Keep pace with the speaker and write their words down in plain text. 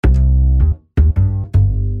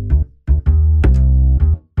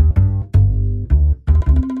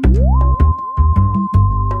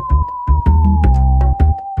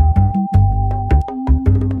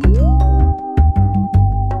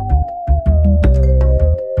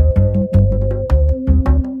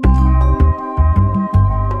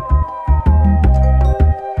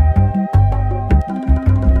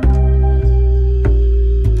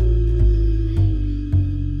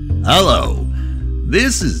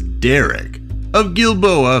This is Derek of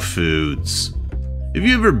Gilboa Foods. Have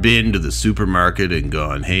you ever been to the supermarket and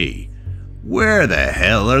gone, hey, where the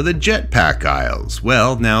hell are the jetpack aisles?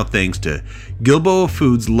 Well, now thanks to Gilboa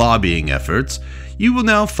Foods' lobbying efforts, you will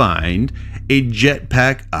now find a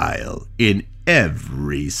jetpack aisle in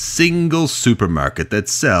every single supermarket that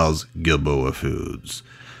sells Gilboa Foods.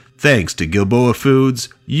 Thanks to Gilboa Foods,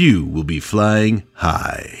 you will be flying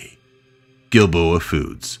high. Gilboa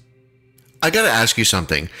Foods. I gotta ask you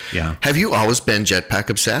something. Yeah. Have you always been jetpack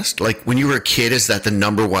obsessed? Like when you were a kid, is that the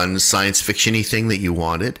number one science fiction-y thing that you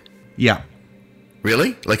wanted? Yeah.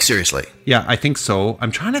 Really? Like seriously? Yeah, I think so.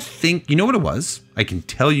 I'm trying to think. You know what it was? I can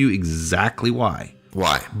tell you exactly why.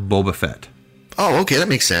 Why? Boba Fett. Oh, okay, that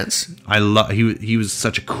makes sense. I love he was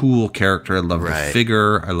such a cool character. I loved Right. the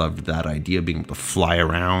figure. I loved that idea of being able to fly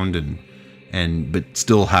around and but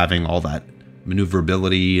still having all that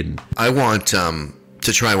maneuverability and I want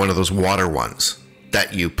to try one of those water ones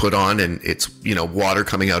that you put on and it's, water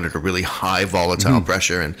coming out at a really high volatile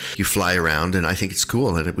pressure and you fly around, and I think it's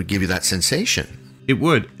cool and it would give you that sensation. it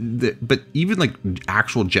would. But even like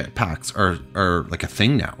actual jetpacks are like a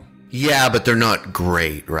thing now. Yeah, but they're not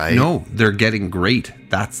great, right? No, they're getting great.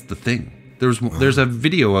 That's the thing. There's a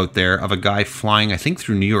video out there of a guy flying, I think,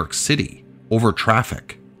 through New York City over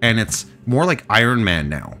traffic, and it's more like Iron Man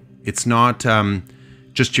now. It's not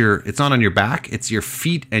it's not on your back. It's your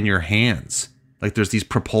feet and your hands. Like there's these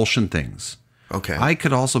propulsion things. Okay. I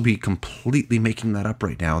could also be completely making that up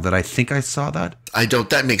right now. That I think I saw that.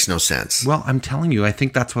 That makes no sense. Well, I'm telling you, I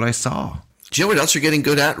think that's what I saw. Do you know what else you're getting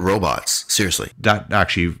good at? Robots. Seriously. That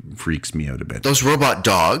actually freaks me out a bit. Those robot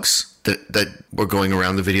dogs that were going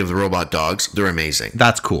around, the video of the robot dogs, they're amazing.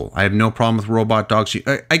 That's cool. I have no problem with robot dogs.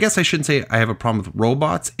 I guess I shouldn't say I have a problem with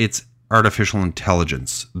robots. It's artificial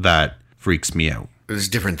intelligence that freaks me out. It's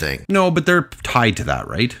a different thing. No, but they're tied to that,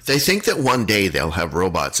 right? They think that one day they'll have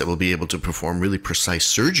robots that will be able to perform really precise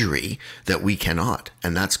surgery that we cannot.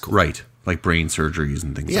 And that's cool. Right. Like brain surgeries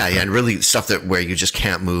and things like that. Yeah, and really stuff where you just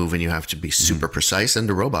can't move and you have to be super precise, and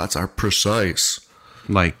the robots are precise.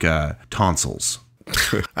 Like tonsils.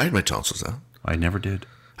 I had my tonsils out. I never did.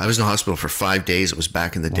 I was in the hospital for 5 days. It was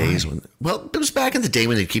back in the days when... Well, it was back in the day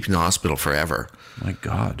when they'd keep you in the hospital forever. My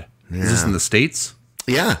God. Yeah. Is this in the States?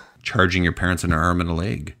 Yeah. Charging your parents an arm and a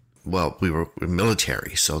leg. Well, we were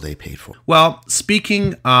military, so they paid for it. Well,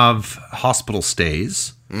 speaking of hospital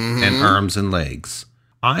stays and arms and legs,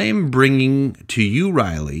 I'm bringing to you,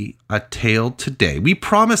 Riley, a tale today. We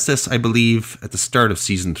promised this, I believe, at the start of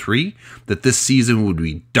season 3, that this season would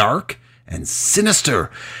be dark and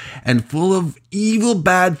sinister and full of evil,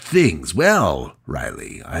 bad things. Well,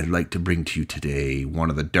 Riley, I'd like to bring to you today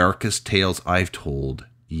one of the darkest tales I've told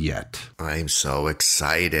yet. I'm so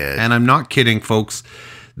excited. And I'm not kidding, folks.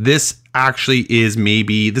 This actually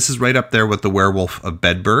this is right up there with the Werewolf of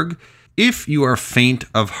Bedburg. If you are faint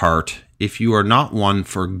of heart, if you are not one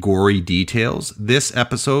for gory details, this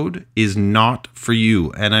episode is not for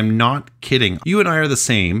you. And I'm not kidding. You and I are the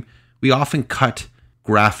same. We often cut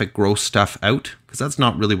graphic, gross stuff out because that's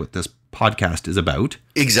not really what this podcast is about.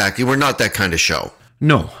 Exactly. We're not that kind of show.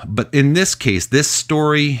 No, but in this case, this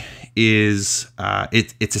story is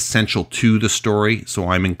it's essential to the story, so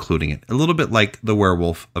I'm including it. A little bit like the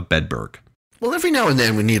Werewolf of Bedburg. Well, every now and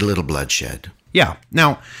then we need a little bloodshed. Yeah.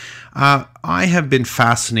 Now, I have been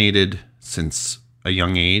fascinated since a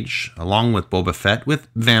young age, along with Boba Fett, with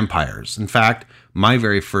vampires. In fact, my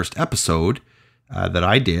very first episode that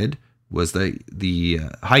I did was the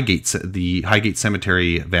Highgate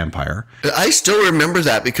Cemetery vampire. I still remember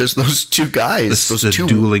that because those two guys, those two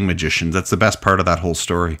dueling magicians. That's the best part of that whole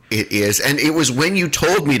story. It is, and it was when you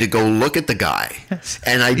told me to go look at the guy,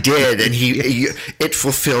 and I did, and it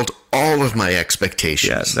fulfilled all of my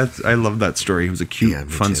expectations. Yeah, I love that story. It was a cute,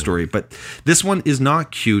 fun story. But this one is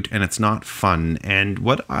not cute and it's not fun. And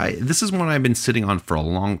this is one I've been sitting on for a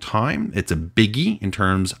long time. It's a biggie in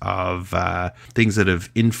terms of things that have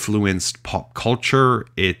influenced pop culture.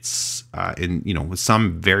 It's with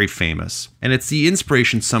some very famous, and it's the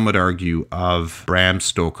inspiration, some would argue, of Bram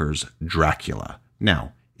Stoker's Dracula.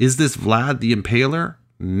 Now, is this Vlad the Impaler?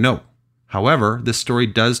 No. However, this story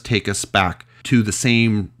does take us back to the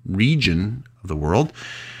same region of the world.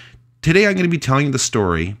 Today I'm going to be telling you the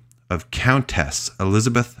story of Countess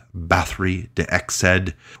Elizabeth Bathory de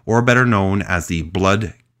Exed, or better known as the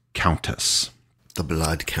Blood Countess. The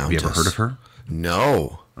Blood Countess. Have you ever heard of her?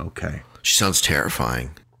 No. Okay. She sounds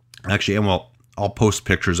terrifying. Actually, I'll post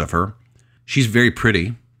pictures of her. She's very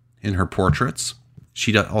pretty in her portraits.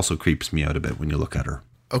 She also creeps me out a bit when you look at her.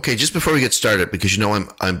 Okay, just before we get started, because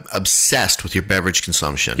I'm obsessed with your beverage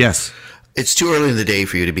consumption. Yes. It's too early in the day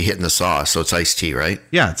for you to be hitting the sauce, so it's iced tea, right?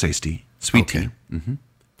 Yeah, it's iced tea. Sweet tea.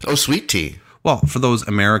 Oh, sweet tea. Well, for those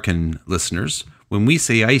American listeners, when we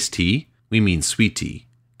say iced tea, we mean sweet tea.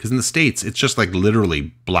 Because in the States, it's just like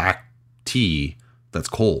literally black tea that's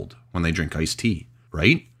cold when they drink iced tea,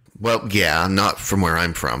 right? Well, yeah, not from where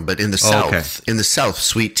I'm from, but in the South,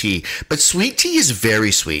 sweet tea. But sweet tea is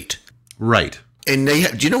very sweet. Right. And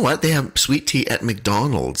do you know what? They have sweet tea at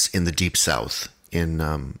McDonald's in the Deep South in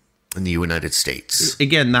the United States.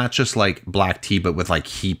 Again, not just like black tea, but with like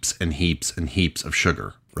heaps and heaps and heaps of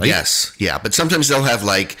sugar, right? Yes, yeah. But sometimes they'll have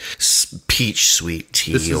like peach sweet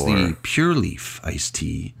tea. This is the Pure Leaf iced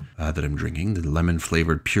tea that I'm drinking, the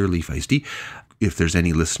lemon-flavored Pure Leaf iced tea. If there's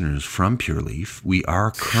any listeners from Pure Leaf, we are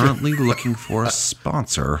currently looking for a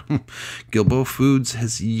sponsor. Gilbo Foods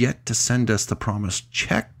has yet to send us the promised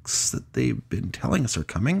checks that they've been telling us are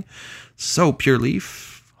coming. So, Pure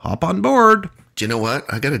Leaf, hop on board. Do you know what?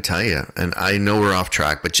 I got to tell you, and I know we're off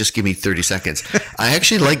track, but just give me 30 seconds. I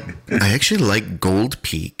actually like Gold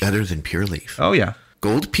Peak better than Pure Leaf. Oh, yeah.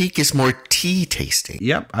 Gold Peak is more tea tasting.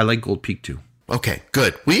 Yep, I like Gold Peak too. Okay,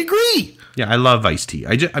 good. We agree. Yeah, I love iced tea.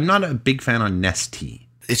 I'm not a big fan on Nest tea.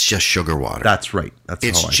 It's just sugar water. That's right. That's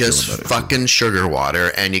it's how I just feel about fucking sugar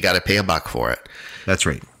water, and you got to pay $1 for it. That's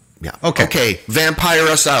right. Yeah. Okay. Vampire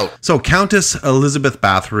us out. So Countess Elizabeth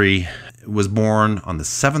Bathory was born on the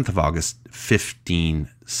 7th of August,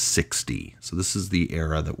 1560. So this is the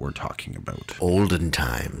era that we're talking about. Olden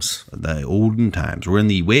times. The olden times. We're in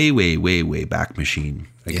the way, way, way, way back machine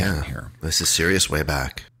again here. This is serious way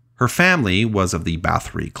back. Her family was of the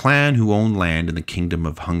Bathory clan, who owned land in the Kingdom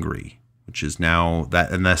of Hungary, which is now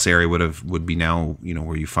that in this area would be now,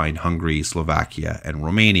 where you find Hungary, Slovakia, and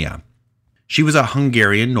Romania. She was a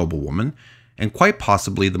Hungarian noblewoman and quite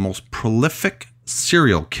possibly the most prolific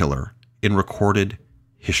serial killer in recorded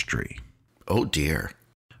history. Oh dear.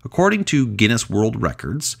 According to Guinness World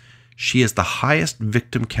Records, she has the highest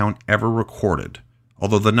victim count ever recorded,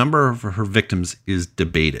 although the number of her victims is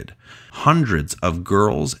debated. Hundreds of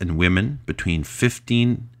girls and women between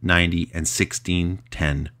 1590 and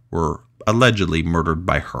 1610 were allegedly murdered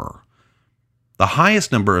by her. The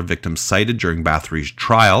highest number of victims cited during Bathory's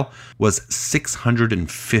trial was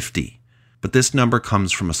 650, but this number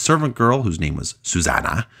comes from a servant girl whose name was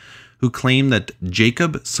Susanna, who claimed that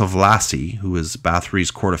Jacob Savlassi, who was Bathory's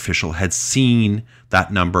court official, had seen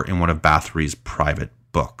that number in one of Bathory's private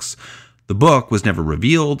books. The book was never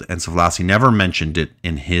revealed, and Savlassi never mentioned it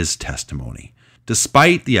in his testimony.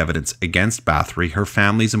 Despite the evidence against Bathory, her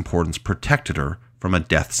family's importance protected her from a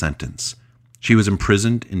death sentence. She was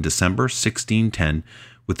imprisoned in December 1610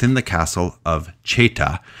 within the castle of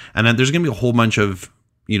Cheta. And then there's going to be a whole bunch of,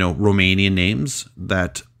 Romanian names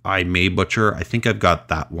that I may butcher. I think I've got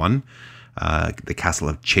that one. The castle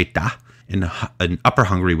of Cheta in Upper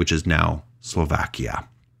Hungary, which is now Slovakia.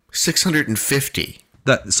 650.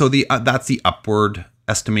 That's the upward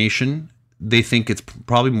estimation. They think it's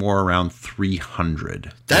probably more around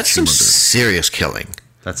 300. That's some serious killing.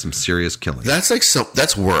 That's some serious killing.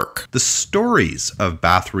 That's work. The stories of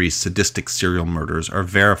Bathory's sadistic serial murders are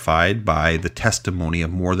verified by the testimony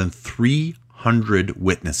of more than 300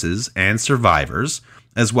 witnesses and survivors,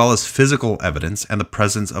 as well as physical evidence and the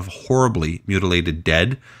presence of horribly mutilated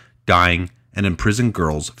dead, dying, and imprisoned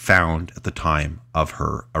girls found at the time of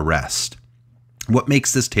her arrest. What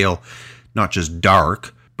makes this tale not just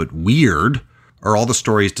dark, but weird, are all the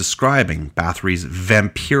stories describing Bathory's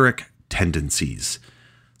vampiric tendencies,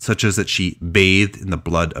 such as that she bathed in the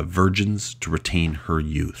blood of virgins to retain her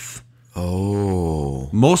youth. Oh.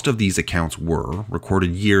 Most of these accounts were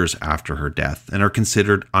recorded years after her death and are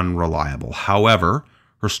considered unreliable. However,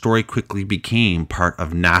 her story quickly became part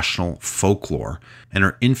of national folklore, and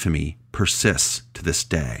her infamy persists to this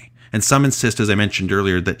day. And some insist, as I mentioned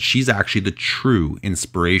earlier, that she's actually the true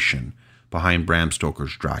inspiration behind Bram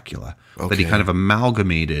Stoker's Dracula. Okay. That he kind of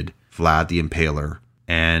amalgamated Vlad the Impaler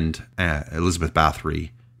and Elizabeth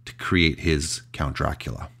Bathory to create his Count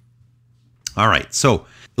Dracula. All right, so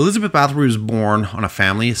Elizabeth Bathory was born on a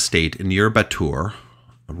family estate in near Batur,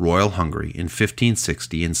 Royal Hungary, in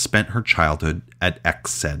 1560 and spent her childhood at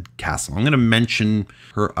Exed Castle. I'm going to mention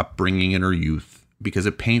her upbringing in her youth because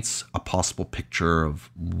it paints a possible picture of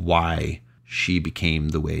why she became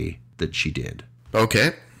the way that she did.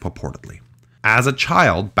 Okay. Purportedly. As a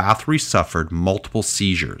child, Bathory suffered multiple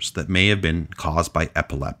seizures that may have been caused by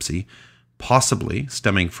epilepsy, possibly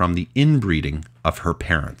stemming from the inbreeding of her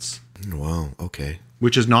parents. Wow, okay.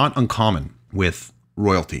 Which is not uncommon with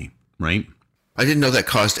royalty, right? I didn't know that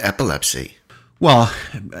caused epilepsy. Well,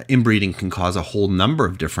 inbreeding can cause a whole number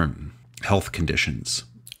of different health conditions.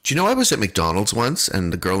 Do you know I was at McDonald's once,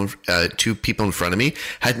 and the girl, two people in front of me,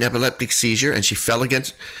 had an epileptic seizure, and she fell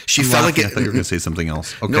against. I thought you were going to say something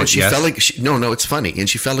else. Okay, no, she fell. No, it's funny. And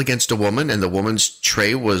she fell against a woman, and the woman's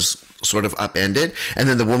tray was sort of upended, and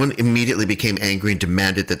then the woman immediately became angry and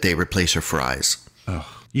demanded that they replace her fries.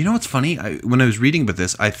 Oh. You know what's funny? When I was reading about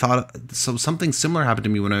this, I thought something similar happened to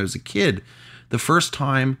me when I was a kid. The first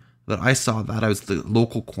time that I saw that, I was at the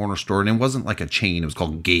local corner store, and it wasn't like a chain. It was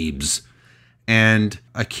called Gabe's. And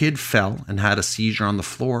a kid fell and had a seizure on the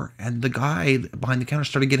floor, and the guy behind the counter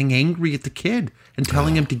started getting angry at the kid and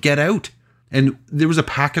telling him to get out. And there was a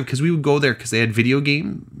pack of, because we would go there because they had video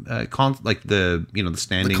game, like the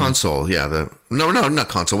standing. The console, yeah. Not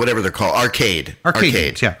console, whatever they're called. Arcade.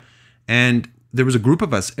 Games, yeah. And there was a group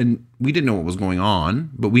of us, and we didn't know what was going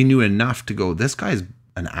on, but we knew enough to go, this guy's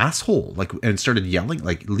an asshole, and started yelling,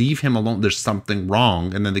 like, leave him alone. There's something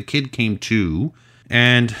wrong. And then the kid came to.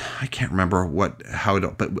 And I can't remember but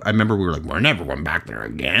I remember we were like, we're never going back there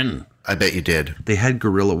again. I bet you did. They had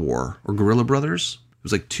Guerrilla War or Guerrilla Brothers. It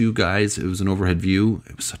was like two guys. It was an overhead view.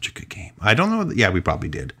 It was such a good game. I don't know. Yeah, we probably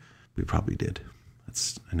did. I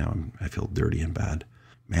feel dirty and bad.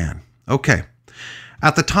 Man. Okay.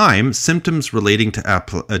 At the time, symptoms relating to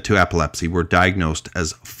epilepsy were diagnosed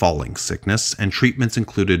as falling sickness, and treatments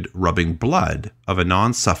included rubbing blood of a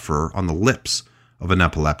non-sufferer on the lips of an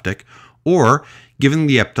epileptic, or giving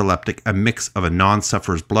the epileptic a mix of a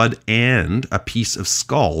non-sufferer's blood and a piece of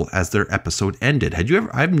skull as their episode ended.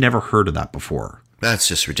 I've never heard of that before. That's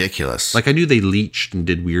just ridiculous. Like, I knew they leeched and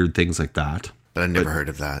did weird things like that. But I never heard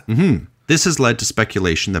of that. Mm-hmm. This has led to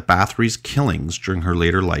speculation that Bathory's killings during her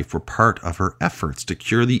later life were part of her efforts to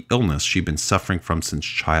cure the illness she'd been suffering from since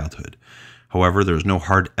childhood. However, there is no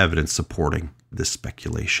hard evidence supporting this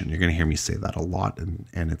speculation. You're going to hear me say that a lot,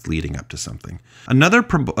 and it's leading up to something. Another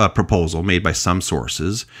proposal made by some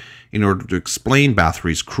sources in order to explain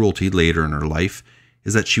Bathory's cruelty later in her life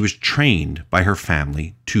is that she was trained by her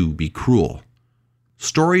family to be cruel.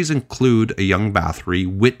 Stories include a young Bathory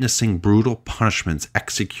witnessing brutal punishments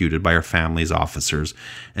executed by her family's officers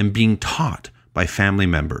and being taught by family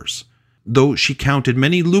members. Though she counted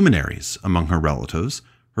many luminaries among her relatives,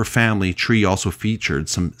 her family tree also featured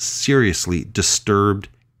some seriously disturbed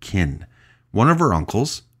kin. One of her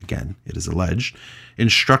uncles, again, it is alleged,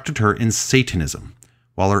 instructed her in Satanism,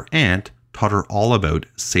 while her aunt taught her all about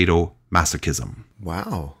sadomasochism.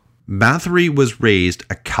 Wow. Bathory was raised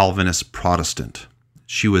a Calvinist Protestant.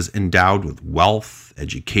 She was endowed with wealth,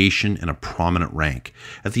 education, and a prominent rank.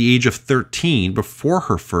 At the age of 13, before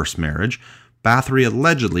her first marriage, Bathory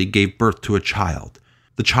allegedly gave birth to a child.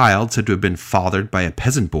 The child, said to have been fathered by a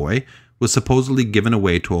peasant boy, was supposedly given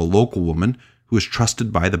away to a local woman who was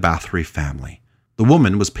trusted by the Bathory family. The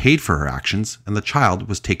woman was paid for her actions, and the child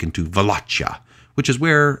was taken to Wallachia, which is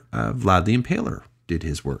where Vlad the Impaler did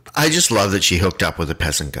his work. I just love that she hooked up with a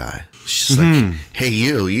peasant guy. She's like, hey,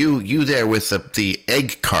 you there with the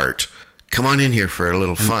egg cart. Come on in here for a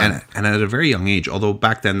little fun. And at a very young age, although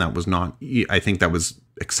back then that was not, I think that was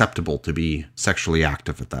acceptable to be sexually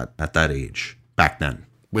active at that age. Back then.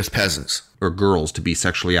 With peasants. Or girls to be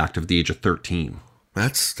sexually active at the age of 13.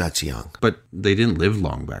 That's young. But they didn't live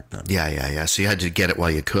long back then. Yeah. So you had to get it while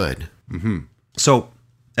you could. Mm-hmm. So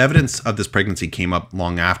evidence of this pregnancy came up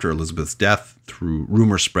long after Elizabeth's death through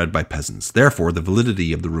rumors spread by peasants. Therefore, the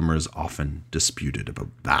validity of the rumor is often disputed about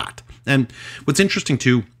that. And what's interesting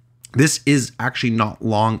too, this is actually not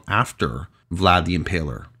long after Vlad the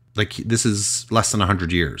Impaler. Like, this is less than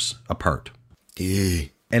 100 years apart. Yeah.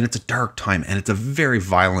 And it's a dark time, and it's a very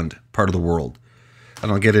violent part of the world. And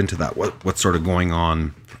I'll get into that, what's sort of going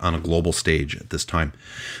on a global stage at this time.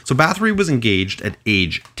 So Bathory was engaged at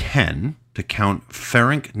age 10 to Count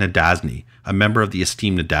Ferenc Nadasny, a member of the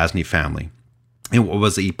esteemed Nadasny family. It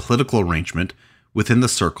was a political arrangement within the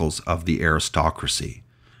circles of the aristocracy.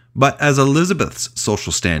 But as Elizabeth's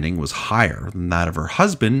social standing was higher than that of her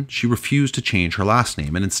husband, she refused to change her last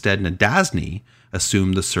name, and instead Nadasny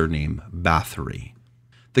assumed the surname Bathory.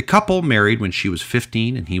 The couple married when she was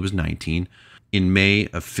 15 and he was 19 in May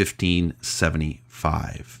of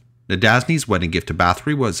 1575. Nadasny's wedding gift to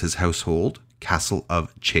Bathory was his household castle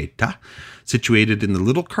of Cheta, situated in the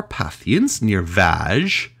Little Carpathians near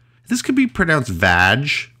Vaj. This could be pronounced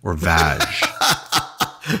Vaj or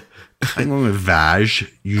Vaj. I'm going with Vaj,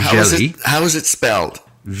 usually. How is it spelled?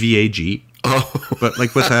 V-A-G. Oh. But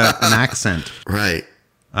like with an accent. Right.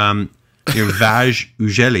 Vaj,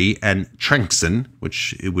 Ujeli, and Trenčín,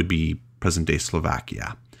 which it would be present-day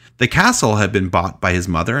Slovakia. The castle had been bought by his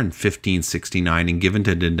mother in 1569 and given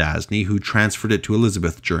to Nadasny, who transferred it to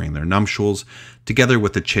Elizabeth during their nuptials, together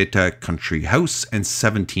with the Cheta country house and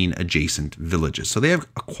 17 adjacent villages. So they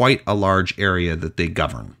have quite a large area that they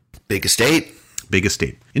govern. Big estate. Big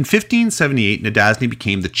estate. In 1578, Nadasny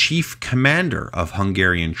became the chief commander of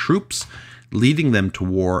Hungarian troops, leading them to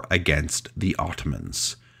war against the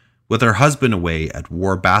Ottomans. With her husband away at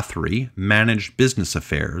war, Bathory managed business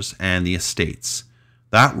affairs and the estates.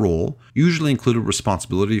 That role usually included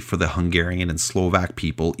responsibility for the Hungarian and Slovak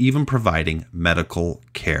people, even providing medical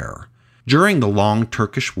care. During the Long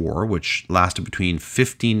Turkish War, which lasted between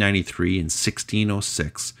 1593 and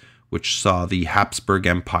 1606, which saw the Habsburg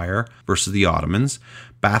Empire versus the Ottomans,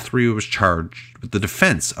 Bathory was charged with the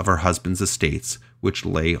defense of her husband's estates, which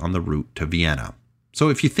lay on the route to Vienna. So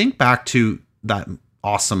if you think back to that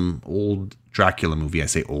awesome old Dracula movie, I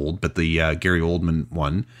say old, but the Gary Oldman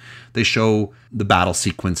one, they show the battle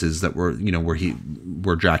sequences that were,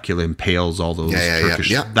 where Dracula impales all those Turkish.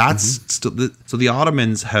 Yeah. That's still, so the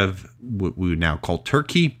Ottomans have what we would now call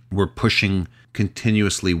Turkey. Were pushing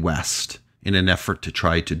continuously west in an effort to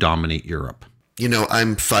try to dominate Europe.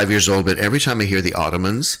 I'm 5 years old, but every time I hear the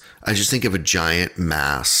Ottomans, I just think of a giant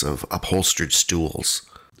mass of upholstered stools.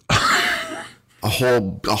 A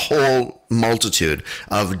whole multitude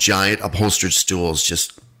of giant upholstered stools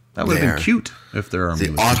just that would have been cute if their army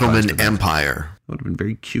the was Ottoman Empire. It would have been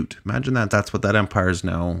very cute. Imagine that. That's what that empire is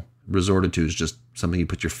now resorted to, is just something you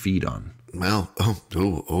put your feet on. Well,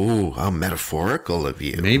 how metaphorical of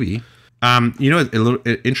you. Maybe. A little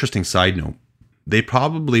interesting side note. They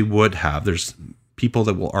probably would have. There's people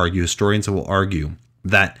that will argue, historians that will argue,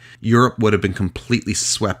 that Europe would have been completely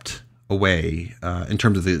swept away in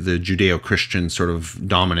terms of the Judeo-Christian sort of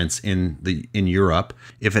dominance in Europe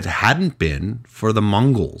if it hadn't been for the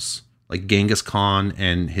Mongols, like Genghis Khan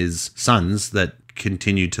and his sons that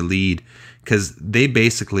continued to lead, because they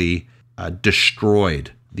basically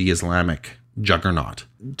destroyed the Islamic juggernaut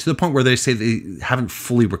to the point where they say they haven't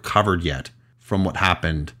fully recovered yet from what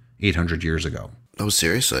happened 800 years ago. Oh,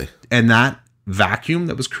 seriously? And that vacuum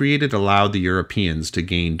that was created allowed the Europeans to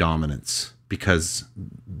gain dominance because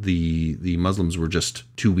the Muslims were just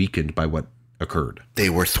too weakened by what occurred. They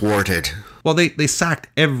were thwarted. Well, they sacked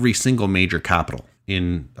every single major capital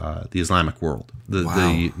in the Islamic world.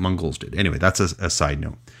 The Mongols did. Anyway, that's a side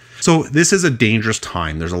note. So this is a dangerous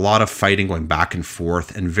time. There's a lot of fighting going back and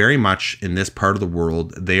forth, and very much in this part of the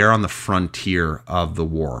world, they are on the frontier of the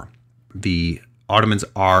war. The Ottomans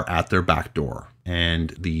are at their back door,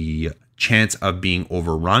 and the chance of being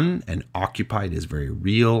overrun and occupied is very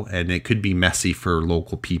real, and it could be messy for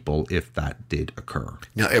local people if that did occur.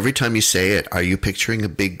 Now, every time you say it, are you picturing a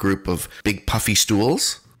big group of big puffy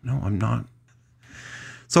stools? No, I'm not.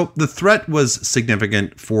 So the threat was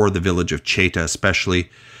significant for the village of Cheta,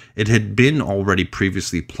 especially. It had been already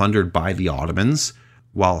previously plundered by the Ottomans,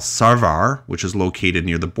 while Sarvar, which is located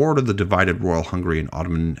near the border of the divided Royal Hungary and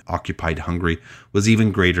Ottoman-occupied Hungary, was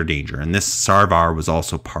even greater danger. And this Sarvar was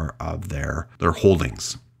also part of their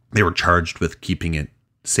holdings. They were charged with keeping it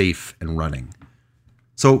safe and running.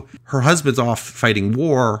 So her husband's off fighting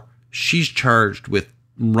war. She's charged with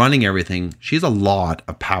running everything. She has a lot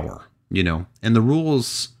of power, and the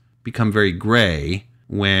rules become very gray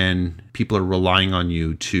when people are relying on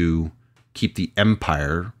you to keep the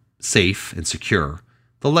empire safe and secure.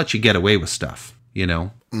 They'll let you get away with stuff,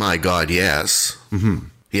 My God, yes. Mm-hmm.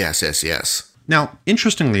 Yes. Now,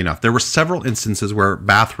 interestingly enough, there were several instances where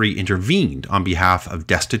Bathory intervened on behalf of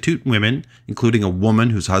destitute women, including a woman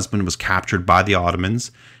whose husband was captured by the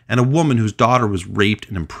Ottomans, and a woman whose daughter was raped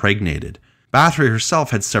and impregnated. Bathory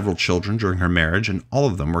herself had several children during her marriage, and all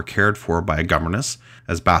of them were cared for by a governess,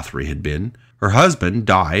 as Bathory had been. Her husband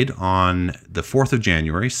died on the 4th of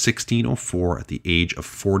January, 1604, at the age of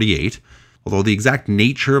 48. Although the exact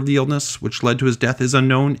nature of the illness which led to his death is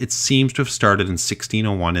unknown, it seems to have started in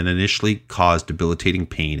 1601 and initially caused debilitating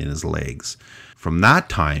pain in his legs. From that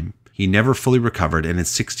time, he never fully recovered and in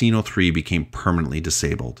 1603 became permanently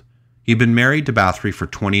disabled. He'd been married to Bathory for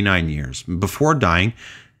 29 years. Before dying,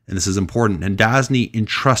 and this is important, Nadasny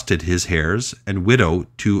entrusted his heirs and widow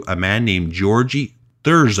to a man named Georgi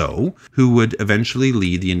Thurzo, who would eventually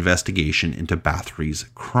lead the investigation into Bathory's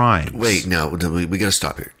crimes. Wait, no, we got to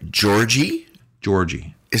stop here. Georgi?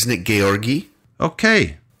 Isn't it Georgi?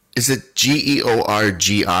 Okay. Is it Georgi?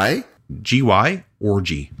 GY?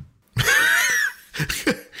 Orgy.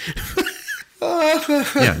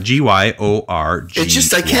 Yeah, GYORG. It's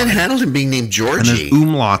just, I can't handle him being named Georgie. And there's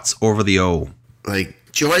umlauts over the O. Like,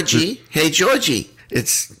 Georgie? Hey, Georgie.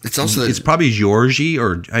 It's also it's probably Georgi,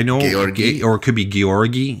 or I know Georgi, or it could be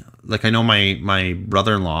Georgi. Like I know my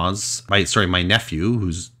brother-in-law's my nephew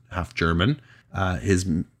who's half German. His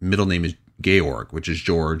middle name is Georg, which is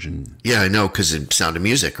George. And yeah, I know, because in Sound of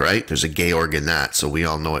Music, right? There's a Georg in that, so we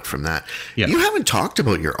all know it from that. Yeah. You haven't talked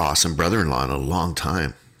about your awesome brother-in-law in a long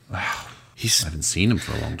time. I haven't seen him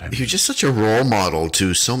for a long time. You're just such a role model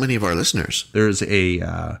to so many of our listeners. There's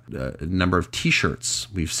a number of T-shirts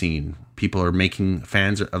we've seen. People are making,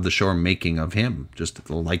 fans of the show are making of him, just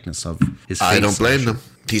the likeness of his face. I don't blame them.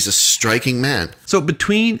 He's a striking man. So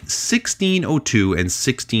between 1602 and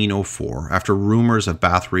 1604, after rumors of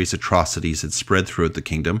Bathory's atrocities had spread throughout the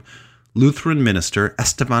kingdom, Lutheran minister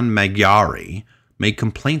Esteban Magyari made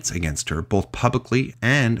complaints against her, both publicly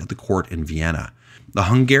and at the court in Vienna. The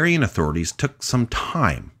Hungarian authorities took some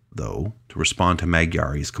time, though, to respond to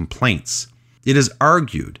Magyari's complaints. It is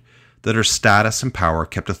argued that her status and power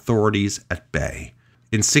kept authorities at bay.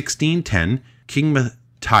 In 1610, King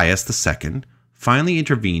Matthias II finally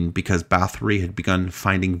intervened because Bathory had begun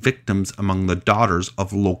finding victims among the daughters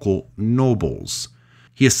of local nobles.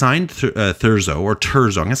 He assigned Thurzo,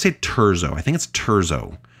 I'm going to say Thurzo. I think it's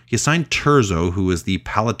Thurzo. He assigned Thurzo, who is the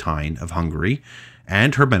Palatine of Hungary,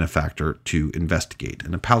 and her benefactor to investigate.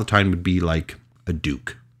 And a Palatine would be like a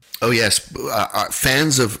duke. Oh, yes.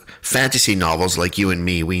 Fans of fantasy novels like you and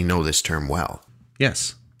me, we know this term well.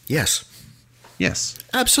 Yes. Yes. Yes.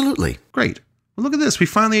 Absolutely. Great. Well, look at this. We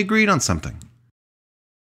finally agreed on something.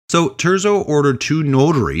 So Thurzo ordered 2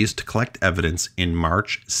 notaries to collect evidence in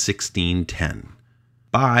March 1610.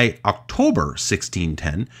 By October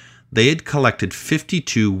 1610, they had collected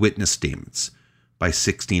 52 witness statements. By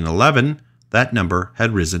 1611, that number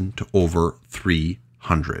had risen to over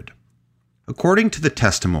 300. According to the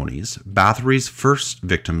testimonies, Bathory's first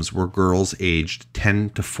victims were girls aged 10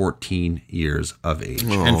 to 14 years of age.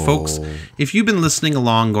 Oh. And folks, if you've been listening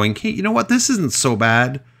along going, hey, you know what, this isn't so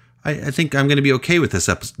bad, I think I'm going to be okay with this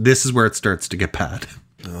episode. This is where it starts to get bad.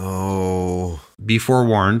 Oh. Be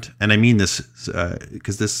forewarned, and I mean this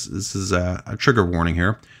because this is a trigger warning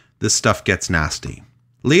here. This stuff gets nasty.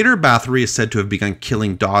 Later, Bathory is said to have begun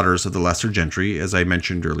killing daughters of the lesser gentry, as I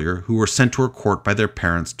mentioned earlier, who were sent to her court by their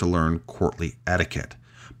parents to learn courtly etiquette.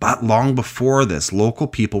 But long before this, local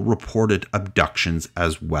people reported abductions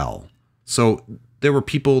as well. So there were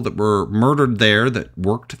people that were murdered there that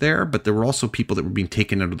worked there, but there were also people that were being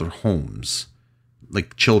taken out of their homes,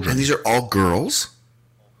 like children. And these are all girls?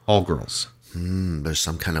 All girls. There's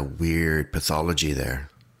some kind of weird pathology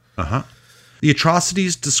there. Uh-huh. The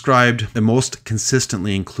atrocities described most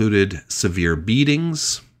consistently included severe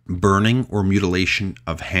beatings, burning or mutilation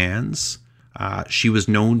of hands. She was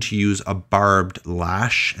known to use a barbed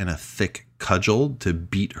lash and a thick cudgel to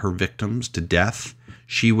beat her victims to death.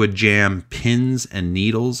 She would jam pins and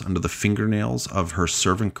needles under the fingernails of her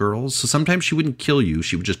servant girls. So sometimes she wouldn't kill you,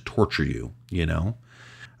 she would just torture you, you know.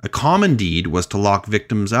 A common deed was to lock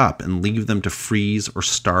victims up and leave them to freeze or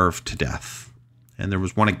starve to death. And there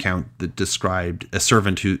was one account that described a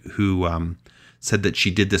servant who said that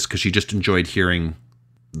she did this because she just enjoyed hearing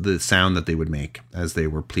the sound that they would make as they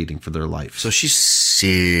were pleading for their life. So she's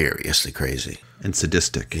seriously crazy. And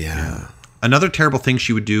sadistic. Yeah. Another terrible thing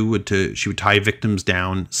she would do she would tie victims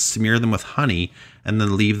down, smear them with honey, and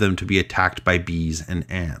then leave them to be attacked by bees and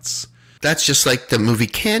ants. That's just like the movie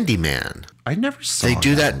Candyman. I never saw They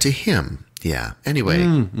do that to him. Yeah. Anyway,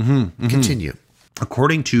 continue.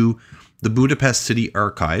 According to the Budapest City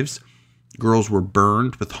Archives, girls were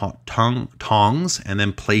burned with hot tongs and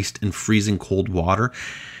then placed in freezing cold water.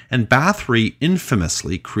 And Bathory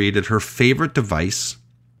infamously created her favorite device,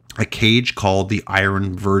 a cage called the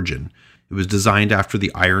Iron Virgin. It was designed after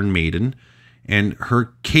the Iron Maiden, and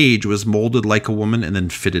her cage was molded like a woman and then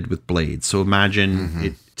fitted with blades. So imagine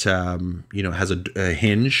it, has a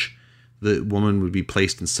hinge. The woman would be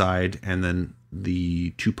placed inside, and then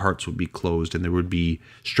the 2 parts would be closed, and there would be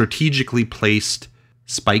strategically placed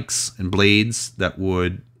spikes and blades that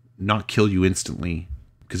would not kill you instantly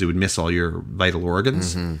because it would miss all your vital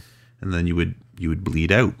organs, and then you would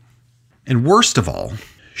bleed out. And worst of all,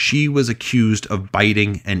 she was accused of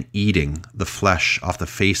biting and eating the flesh off the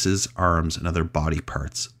faces, arms, and other body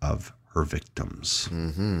parts of her victims.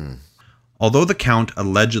 Although the Count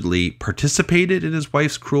allegedly participated in his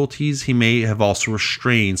wife's cruelties, he may have also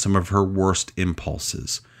restrained some of her worst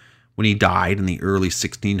impulses. When he died in the early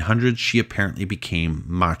 1600s, she apparently became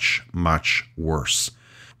much, much worse.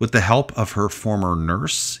 With the help of her former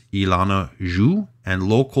nurse, Ilana Jou, and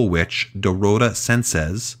local witch, Dorota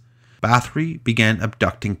Senses, Bathory began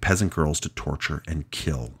abducting peasant girls to torture and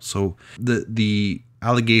kill. So the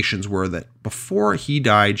allegations were that before he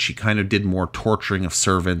died, she kind of did more torturing of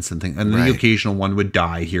servants and things. And the occasional one would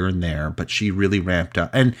die here and there, but she really ramped up.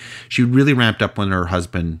 And she really ramped up when her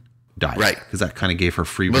husband died. Right. Because that kind of gave her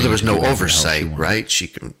free rein. Well, there was to no do whatever the hell oversight, she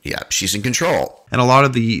wanted. right? She's in control. And a lot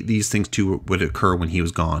of these things too would occur when he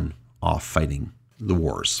was gone off fighting the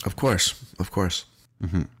wars. Of course.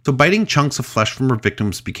 So biting chunks of flesh from her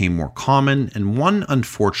victims became more common, and one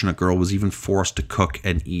unfortunate girl was even forced to cook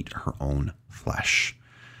and eat her own flesh.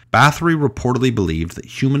 Bathory reportedly believed that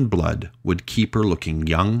human blood would keep her looking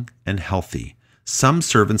young and healthy. Some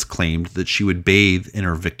servants claimed that she would bathe in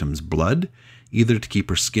her victims' blood, either to keep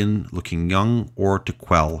her skin looking young or to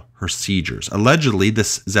quell her seizures. Allegedly,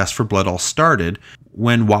 this zest for blood all started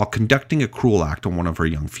when, while conducting a cruel act on one of her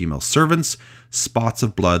young female servants, spots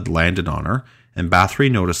of blood landed on her, and Bathory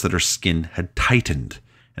noticed that her skin had tightened.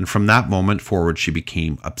 And from that moment forward, she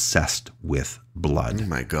became obsessed with blood. Oh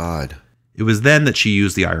my God. It was then that she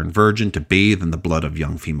used the Iron Virgin to bathe in the blood of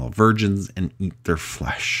young female virgins and eat their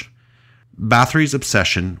flesh. Bathory's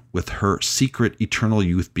obsession with her secret eternal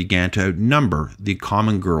youth began to outnumber the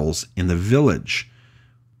common girls in the village.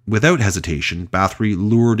 Without hesitation, Bathory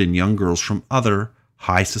lured in young girls from other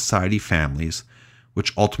high society families,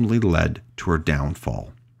 which ultimately led to her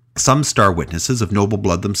downfall. Some star witnesses of noble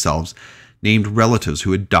blood themselves named relatives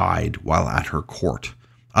who had died while at her court.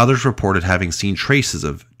 Others reported having seen traces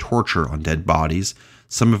of torture on dead bodies,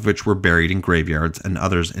 some of which were buried in graveyards and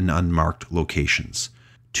others in unmarked locations.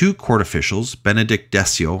 2 court officials, Benedict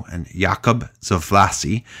Desio and Jakub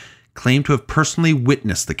Zawlasi, claimed to have personally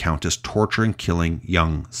witnessed the Countess torture and killing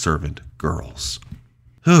young servant girls.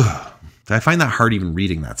 I find that hard even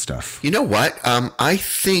reading that stuff. You know what? I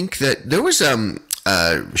think that there was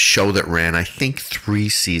a show that ran, I think, 3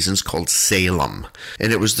 seasons called Salem.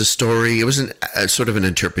 And it was the story, it was sort of an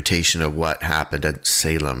interpretation of what happened at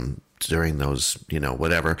Salem during those,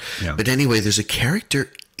 whatever. Yeah. But anyway, there's a character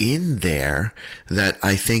in there that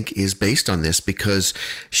I think is based on this because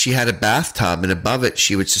she had a bathtub and above it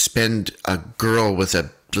she would suspend a girl with a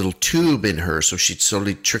little tube in her so she'd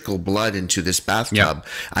slowly trickle blood into this bathtub. Yeah.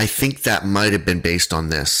 I think that might have been based on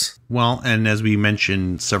this. Well, and as we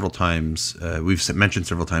mentioned several times, we've mentioned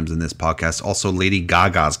several times in this podcast, also Lady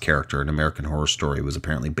Gaga's character in American Horror Story was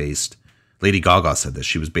apparently based. Lady Gaga said this.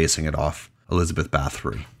 She was basing it off Elizabeth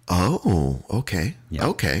Bathory. Oh, okay. Yeah.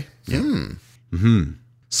 Okay. Yeah.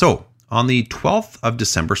 So, on the 12th of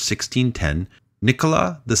December, 1610,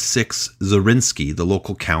 Nicola VI Zorinsky, the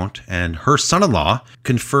local count, and her son-in-law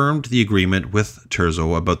confirmed the agreement with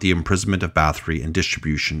Terzo about the imprisonment of Bathory and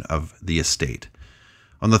distribution of the estate.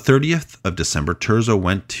 On the 30th of December, Terzo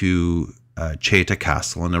went to Cheta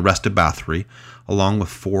Castle and arrested Bathory, along with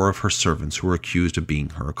 4 of her servants who were accused of being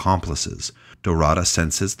her accomplices: Dorada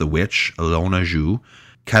Senses, the witch, Ilona Ju,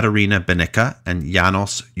 Katerina Benica, and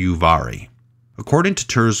Janos Uvari. According to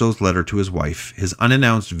Terzo's letter to his wife, his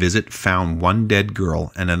unannounced visit found 1 dead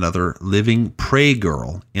girl and another living prey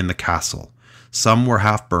girl in the castle. Some were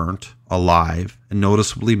half burnt, alive, and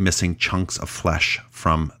noticeably missing chunks of flesh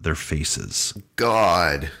from their faces.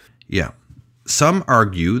 God. Yeah. Some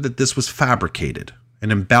argue that this was fabricated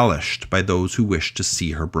and embellished by those who wished to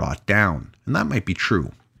see her brought down, and that might be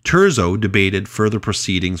true. Terzo debated further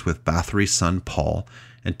proceedings with Bathory's son Paul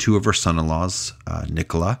and 2 of her son-in-laws,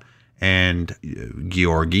 Nicola and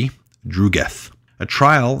Georgi Drugeth. A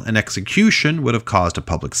trial and execution would have caused a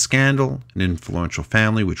public scandal. An influential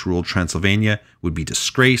family which ruled Transylvania would be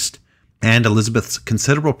disgraced, and Elizabeth's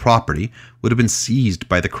considerable property would have been seized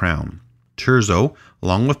by the crown. Terzo,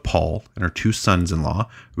 along with Paul and her 2 sons-in-law,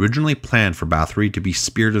 originally planned for Bathory to be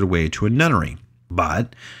spirited away to a nunnery.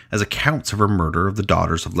 But, as accounts of her murder of the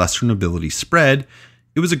daughters of lesser nobility spread,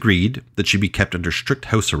 it was agreed that she be kept under strict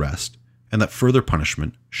house arrest and that further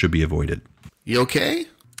punishment should be avoided. You okay?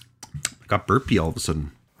 I got burpy all of a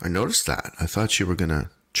sudden. I noticed that. I thought you were going to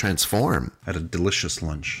transform. Had a delicious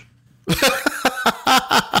lunch.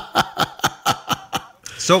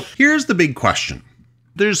 So here's the big question.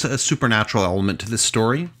 There's a supernatural element to this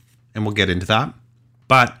story, and we'll get into that.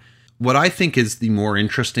 But what I think is the more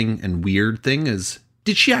interesting and weird thing is,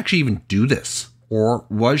 did she actually even do this? Or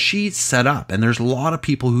was she set up? And there's a lot of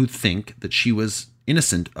people who think that she was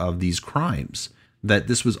innocent of these crimes, that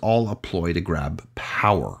this was all a ploy to grab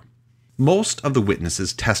power. Most of the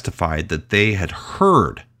witnesses testified that they had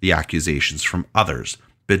heard the accusations from others,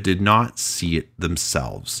 but did not see it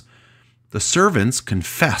themselves. The servants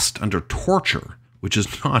confessed under torture, which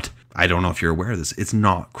is not, I don't know if you're aware of this, it's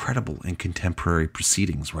not credible in contemporary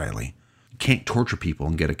proceedings, Riley. You can't torture people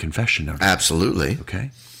and get a confession out of it. Absolutely.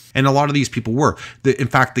 Okay? And a lot of these people were. In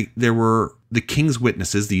fact, there were the king's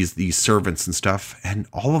witnesses, these servants and stuff, and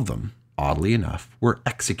all of them, oddly enough, were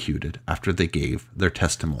executed after they gave their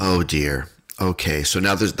testimony. Oh, dear. Okay, so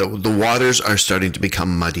now the waters are starting to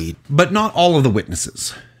become muddied. But not all of the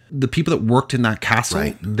witnesses. the people that worked in that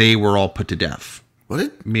castle, they were all put to death.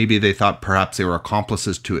 Maybe they thought perhaps they were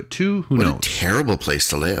accomplices to it too. Who knows? What a terrible place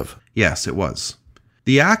to live. Yes, it was.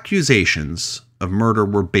 The accusations of murder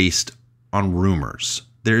were based on rumors.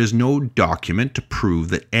 There is no document to prove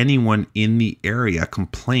that anyone in the area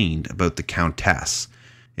complained about the Countess.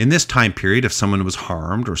 In this time period, if someone was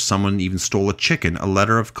harmed or someone even stole a chicken, a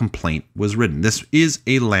letter of complaint was written. This is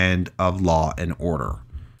a land of law and order.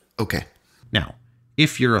 Okay. Now,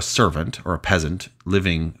 if you're a servant or a peasant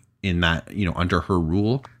living in that, under her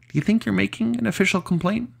rule, do you think you're making an official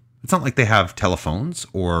complaint? It's not like they have telephones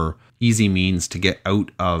or easy means to get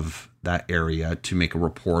out of that area to make a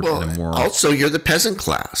report. Also, you're the peasant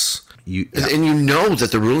class. And you know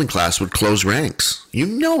that the ruling class would close ranks. You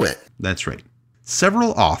know it. That's right.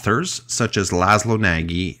 Several authors, such as Laszlo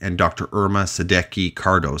Nagy and Dr. Irma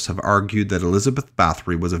Sadecki-Cardos, have argued that Elizabeth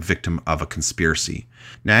Bathory was a victim of a conspiracy.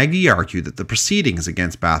 Nagy argued that the proceedings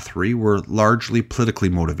against Bathory were largely politically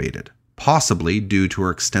motivated, possibly due to her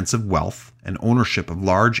extensive wealth and ownership of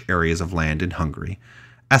large areas of land in Hungary,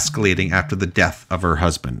 escalating after the death of her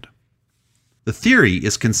husband. The theory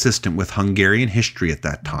is consistent with Hungarian history at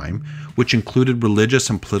that time, which included religious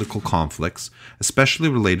and political conflicts, especially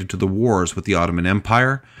related to the wars with the Ottoman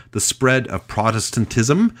Empire, the spread of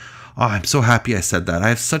Protestantism. Oh, I'm so happy I said that. I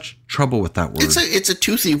have such trouble with that word. It's a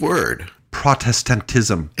toothy word.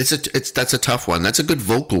 Protestantism. That's a tough one. That's a good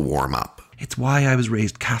vocal warm-up. It's why I was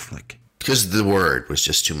raised Catholic. Because the word was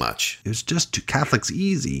just too much. It was just too Catholic's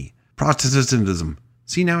easy. Protestantism.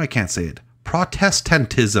 See, now I can't say it.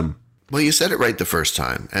 Protestantism. Well, you said it right the first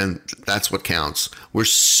time, and that's what counts. We're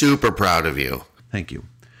super proud of you. Thank you.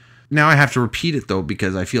 Now I have to repeat it, though,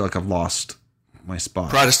 because I feel like I've lost my spot.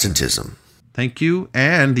 Protestantism. Thank you.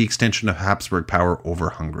 And the extension of Habsburg power over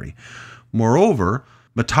Hungary. Moreover,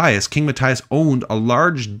 King Matthias owned a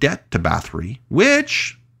large debt to Bathory,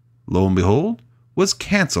 which, lo and behold, was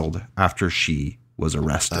cancelled after she was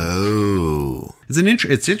arrested. Oh.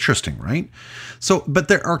 It's interesting, right? So, but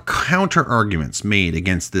there are counter arguments made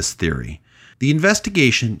against this theory. The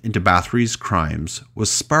investigation into Bathory's crimes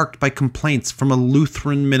was sparked by complaints from a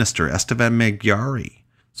Lutheran minister, Esteban Magyari.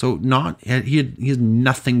 So he has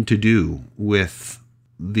nothing to do with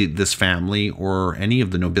this family or any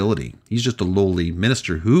of the nobility. He's just a lowly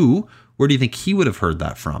minister where do you think he would have heard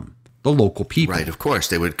that from? The local people. Right, of course.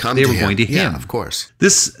 They would come to him. They were going to him. Yeah, of course.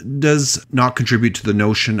 This does not contribute to the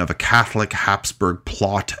notion of a Catholic Habsburg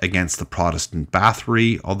plot against the Protestant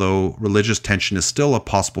Bathory, although religious tension is still a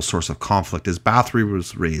possible source of conflict, as Bathory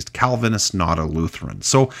was raised Calvinist, not a Lutheran.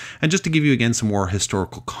 So, and just to give you again some more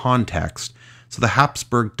historical context, so the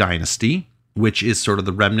Habsburg dynasty, which is sort of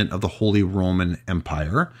the remnant of the Holy Roman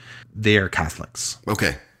Empire, they are Catholics.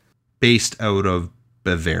 Okay. Based out of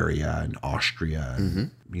Bavaria and Austria, and,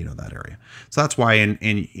 that area. So that's why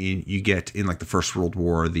you get in like the First World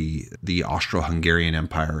War, the Austro-Hungarian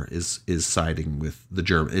Empire is siding with the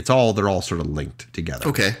German. They're all sort of linked together.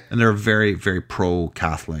 Okay. And they're very, very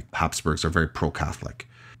pro-Catholic. Habsburgs are very pro-Catholic.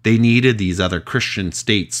 They needed these other Christian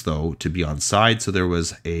states, though, to be on side. So there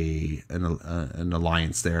was an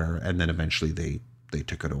alliance there, and then eventually they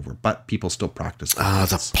took it over. But people still practice.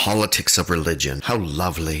 The politics of religion. How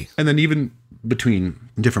lovely. And then even between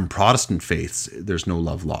different Protestant faiths, there's no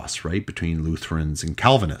love lost, right? Between Lutherans and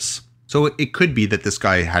Calvinists. So it could be that this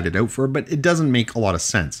guy had it out for her, but it doesn't make a lot of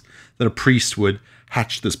sense that a priest would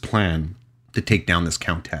hatch this plan to take down this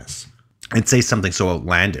countess and say something so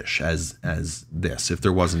outlandish as this, if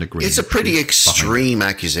there wasn't a great... It's a pretty extreme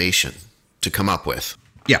accusation to come up with.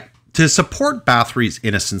 Yeah. To support Bathory's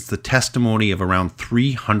innocence, the testimony of around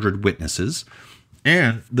 300 witnesses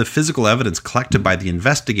and the physical evidence collected by the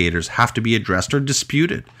investigators have to be addressed or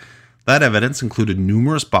disputed. That evidence included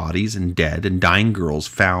numerous bodies and dead and dying girls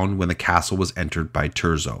found when the castle was entered by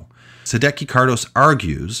Turzo. Sadecki-Cardos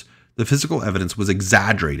argues the physical evidence was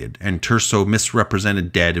exaggerated and Turzo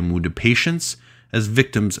misrepresented dead and wounded patients as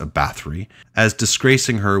victims of Bathory, as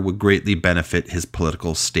disgracing her would greatly benefit his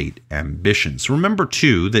political state ambitions. Remember,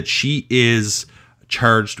 too, that she is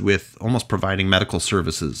charged with almost providing medical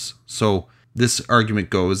services. So this argument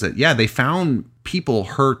goes that, they found people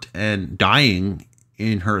hurt and dying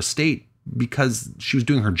in her estate because she was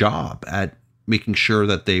doing her job at making sure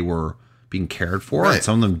that they were being cared for. Right. And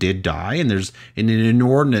some of them did die. And there's an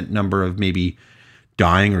inordinate number of maybe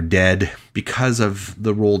dying or dead because of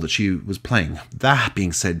the role that she was playing. That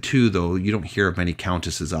being said, too, though, you don't hear of many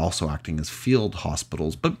countesses also acting as field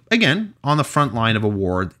hospitals. But again, on the front line of a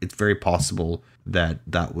war, it's very possible that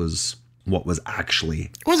was what was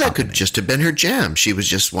actually that could just have been her jam. She was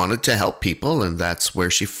just wanted to help people, and that's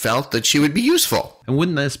where she felt that she would be useful. And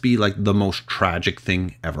wouldn't this be like the most tragic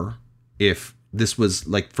thing ever if this was,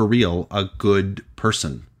 like, for real, a good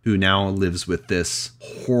person who now lives with this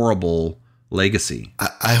horrible legacy.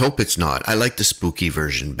 I hope it's not. I like the spooky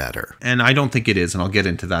version better. And I don't think it is, and I'll get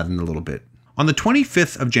into that in a little bit. On the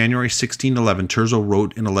 25th of January 1611, Thurzo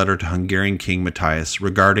wrote in a letter to Hungarian King Matthias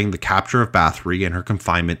regarding the capture of Bathory and her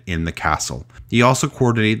confinement in the castle. He also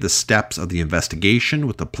coordinated the steps of the investigation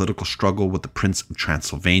with the political struggle with the Prince of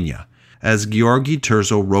Transylvania. As Georgi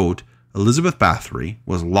Thurzo wrote, Elizabeth Bathory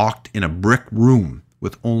was locked in a brick room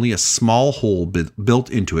with only a small hole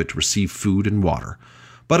built into it to receive food and water.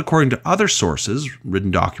 But according to other sources,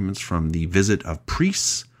 written documents from the visit of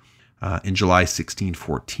priests in July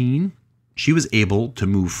 1614, she was able to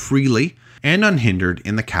move freely and unhindered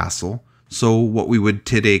in the castle, so what we would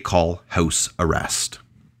today call house arrest.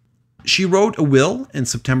 She wrote a will in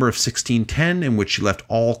September of 1610 in which she left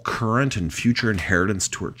all current and future inheritance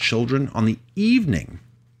to her children. On the evening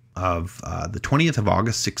of the 20th of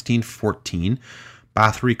August 1614,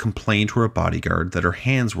 Bathory complained to her bodyguard that her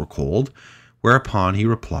hands were cold, whereupon he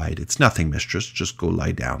replied, "It's nothing, mistress, just go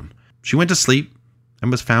lie down." She went to sleep and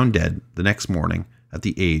was found dead the next morning at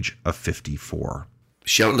the age of 54.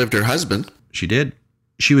 She outlived her husband. She did.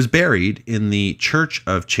 She was buried in the church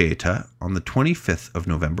of Cieta on the 25th of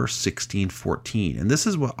November, 1614. And this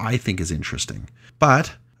is what I think is interesting.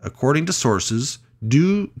 But, according to sources,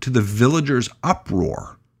 due to the villagers'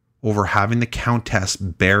 uproar over having the Countess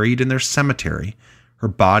buried in their cemetery, her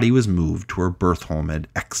body was moved to her birth home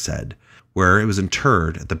at Exed, where it was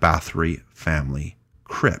interred at the Bathory family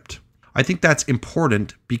crypt. I think that's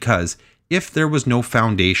important because if there was no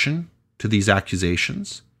foundation to these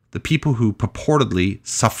accusations, the people who purportedly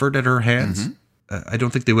suffered at her hands, I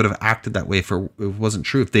don't think they would have acted that way if it wasn't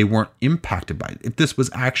true, if they weren't impacted by it. If this was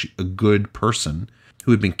actually a good person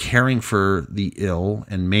who had been caring for the ill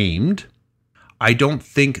and maimed, I don't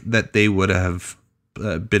think that they would have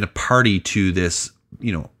been a party to this,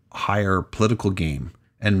 higher political game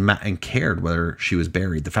and cared whether she was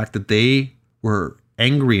buried. The fact that they were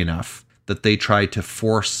angry enough that they tried to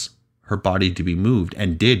force her body to be moved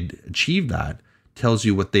and did achieve that tells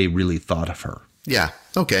you what they really thought of her. Yeah.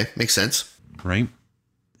 Okay. Makes sense. Right?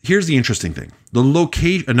 Here's the interesting thing.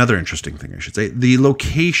 Another interesting thing, I should say. The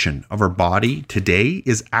location of her body today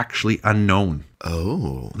is actually unknown.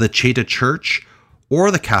 Oh. The Cieta Church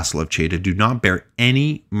or the Castle of Cieta do not bear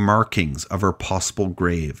any markings of her possible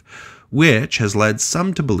grave, which has led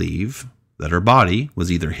some to believe that her body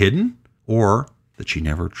was either hidden or that she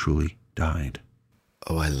never truly died.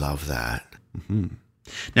 Oh, I love that. Mm-hmm.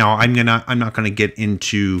 Now, I'm not gonna get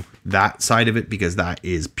into that side of it because that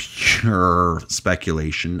is pure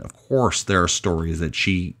speculation. Of course, there are stories that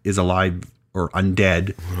she is alive or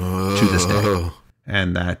undead to this day,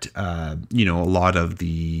 and that a lot of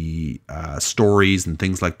the stories and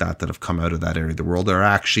things like that have come out of that area of the world are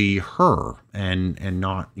actually her and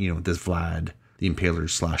not this Vlad the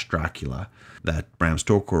Impaler / Dracula that Bram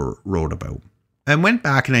Stoker wrote about. I went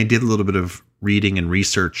back and I did a little bit of reading and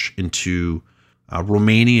research into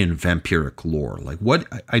Romanian vampiric lore. Like, what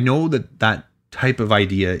I know that type of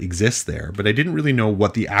idea exists there, but I didn't really know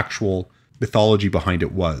what the actual mythology behind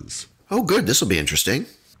it was. Oh, good. This will be interesting.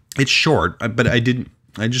 It's short, but I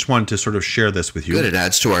just wanted to sort of share this with you. Good. It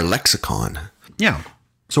adds to our lexicon. Yeah.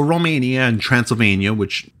 So Romania and Transylvania,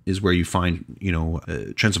 which is where you find,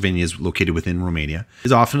 Transylvania is located within Romania,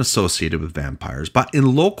 is often associated with vampires. But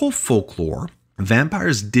in local folklore,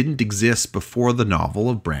 vampires didn't exist before the novel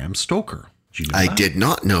of Bram Stoker. Did you know that? I did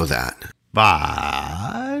not know that.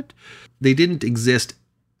 But they didn't exist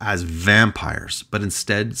as vampires, but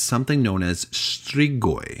instead something known as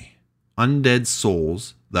strigoi, undead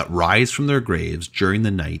souls that rise from their graves during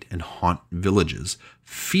the night and haunt villages,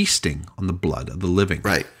 feasting on the blood of the living.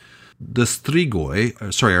 Right. The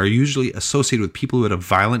strigoi, are usually associated with people who had a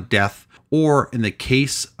violent death, or in the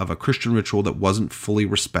case of a Christian ritual that wasn't fully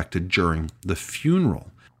respected during the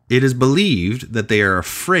funeral. It is believed that they are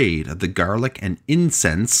afraid of the garlic and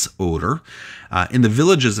incense odor. In the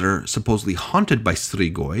villages that are supposedly haunted by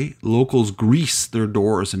strigoi, locals grease their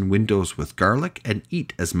doors and windows with garlic and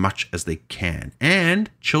eat as much as they can. And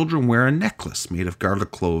children wear a necklace made of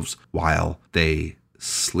garlic cloves while they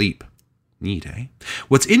sleep. Neat, eh?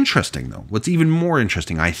 What's interesting, though, what's even more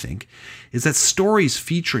interesting, I think, is that stories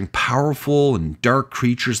featuring powerful and dark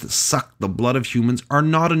creatures that suck the blood of humans are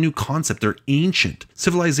not a new concept. They're ancient.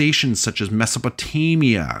 Civilizations such as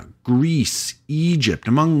Mesopotamia, Greece, Egypt,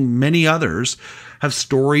 among many others, have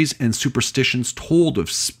stories and superstitions told of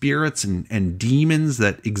spirits and demons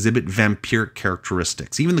that exhibit vampiric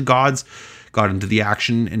characteristics. Even the gods got into the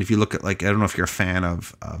action. And if you look at, I don't know if you're a fan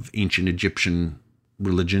of ancient Egyptian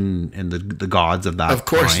religion and the gods of that time. Of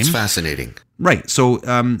course, it's fascinating. Right. So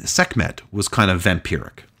Sekhmet was kind of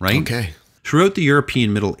vampiric, right? Okay. Throughout the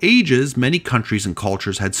European Middle Ages, many countries and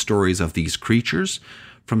cultures had stories of these creatures,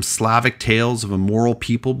 from Slavic tales of immoral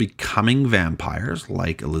people becoming vampires,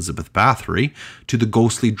 like Elizabeth Bathory, to the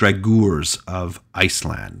ghostly dragurs of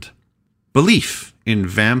Iceland. Belief in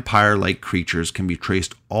vampire-like creatures can be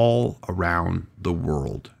traced all around the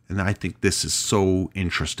world. And I think this is so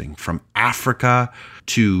interesting, from Africa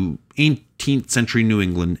to 18th century New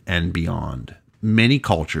England and beyond. Many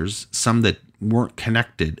cultures, some that weren't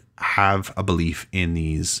connected, have a belief in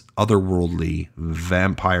these otherworldly,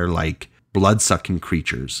 vampire-like, blood-sucking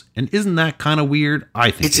creatures. And isn't that kind of weird?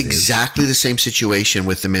 I think it's exactly the same situation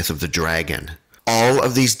with the myth of the dragon. All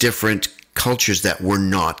of these different cultures that were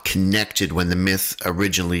not connected when the myth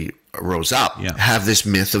originally rose up have this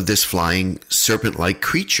myth of this flying serpent-like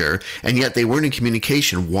creature, and yet they weren't in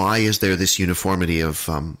communication. Why is there this uniformity of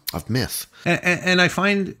myth? And I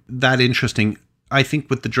find that interesting. I think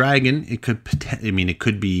with the dragon, there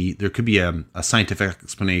could be a scientific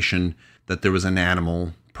explanation that there was an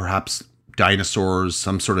animal, perhaps dinosaurs,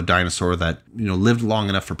 some sort of dinosaur that, lived long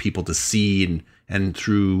enough for people to see, and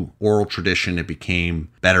through oral tradition, it became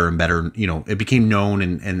better and better. It became known,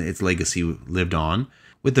 and its legacy lived on.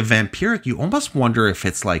 With the vampiric, you almost wonder if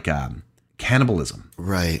it's like cannibalism.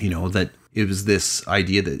 Right. That it was this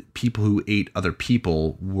idea that people who ate other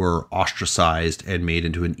people were ostracized and made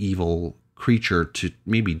into an evil creature to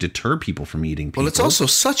maybe deter people from eating people. Well, it's also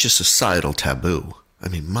such a societal taboo. I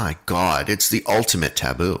mean, my God, it's the ultimate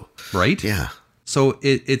taboo. Right? Yeah. So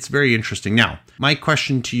it's very interesting. Now, my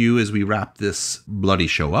question to you as we wrap this bloody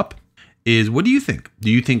show up is, what do you think? Do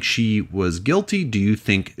you think she was guilty? Do you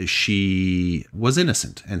think she was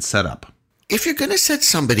innocent and set up? If you're going to set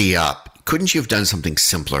somebody up, couldn't you have done something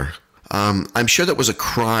simpler? I'm sure that was a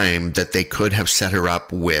crime that they could have set her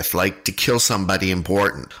up with, like to kill somebody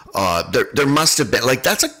important. There must have been,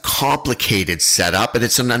 that's a complicated setup, and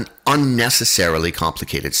it's an unnecessarily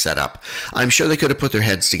complicated setup. I'm sure they could have put their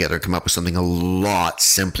heads together and come up with something a lot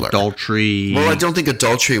simpler. Adultery. Well, I don't think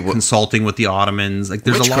adultery would. Consulting with the Ottomans.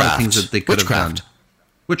 There's a lot of things that they could have done.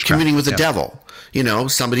 Witchcraft. Communing with the devil.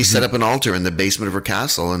 Somebody set up an altar in the basement of her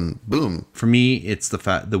castle, and boom. For me, it's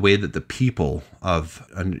the way that the people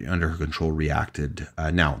under her control reacted.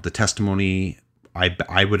 Now, the testimony,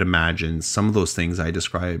 I would imagine some of those things I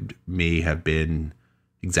described may have been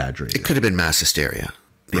exaggerated. It could have been mass hysteria.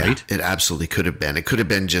 Right? Yeah, it absolutely could have been. It could have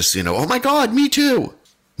been just, oh my God, me too.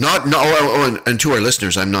 And to our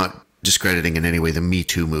listeners, I'm not discrediting in any way the Me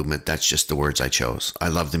Too movement. That's just the words I chose. I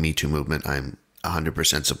love the Me Too movement. I'm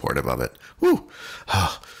 100% supportive of it. Woo.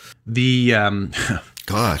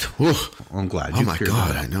 God. Woo. I'm glad. Oh my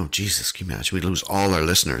God. I know. Jesus, can you imagine? We'd lose all our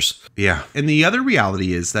listeners. Yeah. And the other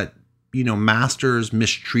reality is that, masters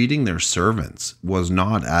mistreating their servants was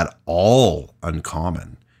not at all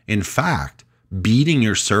uncommon. In fact, beating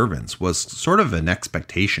your servants was sort of an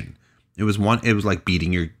expectation. It was like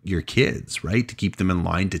beating your kids, right? To keep them in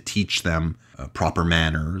line, to teach them proper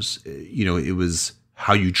manners. It was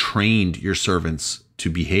how you trained your servants to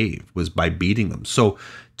behave, was by beating them. So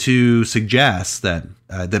to suggest that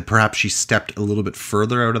perhaps she stepped a little bit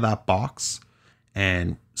further out of that box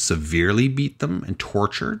and severely beat them and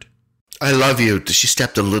tortured. I love you. She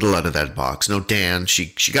stepped a little out of that box. No, Dan,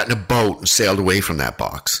 she got in a boat and sailed away from that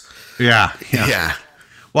box. Yeah.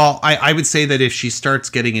 Well, I would say that if she starts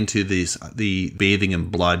getting into the bathing in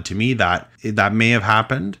blood, to me, that may have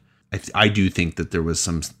happened. I do think that there was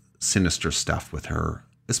some sinister stuff with her,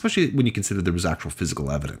 especially when you consider there was actual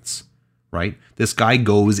physical evidence, right? This guy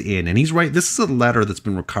goes in and he's right. This is a letter that's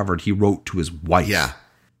been recovered. He wrote to his wife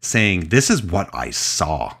saying, "This is what I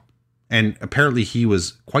saw." And apparently he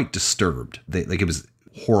was quite disturbed. It was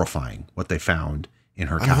horrifying what they found in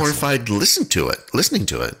her castle. I'm horrified listening to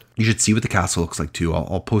it. You should see what the castle looks like too.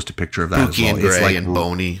 I'll post a picture of that Spooky as well. And gray it's like, and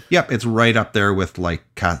bony. Yep, it's right up there with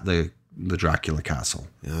the Dracula castle.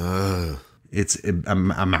 It's a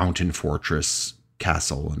mountain fortress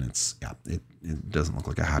castle, and it doesn't look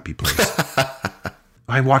like a happy place.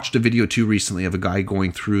 I watched a video too recently of a guy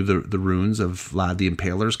going through the ruins of Vlad the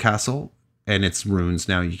Impaler's castle, and it's ruins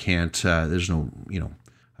now. You can't. There's no.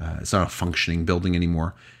 It's not a functioning building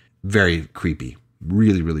anymore. Very creepy.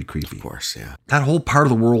 Really, really creepy. Of course, yeah. That whole part of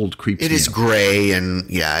the world creeps me out. It is gray, and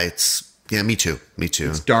me too.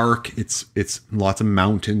 It's dark. It's lots of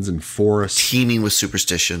mountains and forests. Teeming with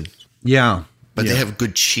superstition. Yeah. But they have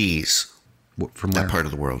good cheese. From that where? part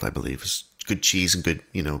of the world, I believe, is good cheese and good,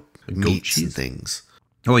 meats and things.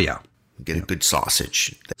 Oh, yeah. You get a good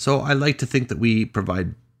sausage. So I like to think that we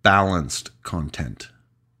provide balanced content.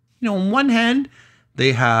 On one hand,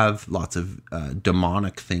 they have lots of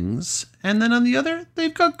demonic things. And then on the other,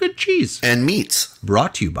 they've got good cheese. And meats.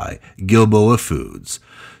 Brought to you by Gilboa Foods,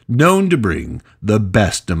 known to bring the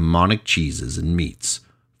best demonic cheeses and meats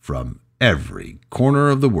from every corner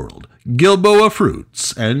of the world. Gilboa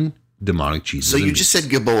Fruits and demonic cheeses. So you just said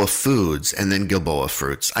Gilboa Foods and then Gilboa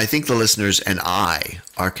Fruits. I think the listeners and I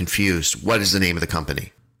are confused. What is the name of the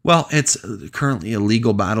company? Well, it's currently a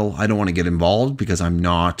legal battle. I don't want to get involved because I'm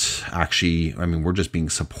not actually, we're just being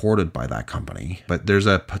supported by that company. But there's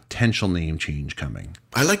a potential name change coming.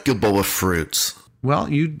 I like Gilboa Fruits. Well,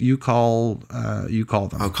 you call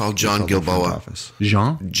them. I'll call John Gilboa.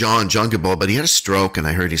 John Gilboa, but he had a stroke and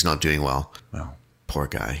I heard he's not doing well. Well, poor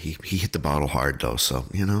guy. He hit the bottle hard though, so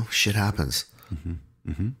shit happens.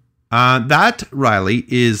 That, Riley,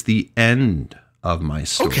 is the end of my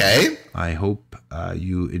story. Okay. I hope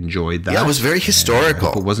you enjoyed that. Yeah, it was very historical.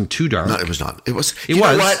 I hope it wasn't too dark. No, it was not. It was. It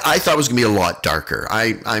was. Know what? I thought it was going to be a lot darker.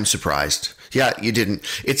 I'm surprised. Yeah, you didn't.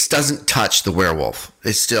 It doesn't touch the werewolf.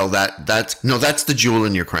 It's still that's the jewel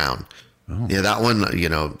in your crown. Oh. Yeah, that one,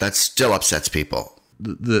 that still upsets people.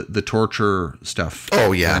 The torture stuff.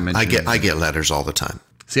 Oh yeah, I get letters all the time.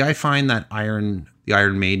 See, I find that the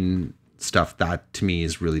Iron Maiden stuff, that to me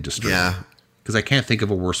is really disturbing. Yeah. Because I can't think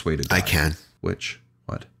of a worse way to die. I can. Which?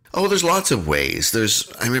 What? Oh, there's lots of ways.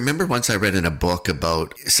 I remember once I read in a book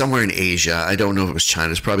about somewhere in Asia. I don't know if it was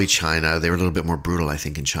China. It's probably China. They were a little bit more brutal, I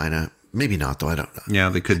think, in China. Maybe not, though. I don't know. Yeah,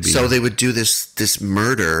 they could be. So they would do this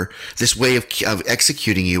murder, this way of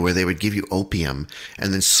executing you where they would give you opium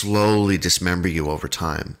and then slowly dismember you over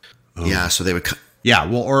time. Oh. Yeah, so they would... Yeah,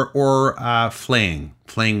 well, or flaying.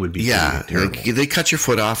 Flaying would be terrible. They cut your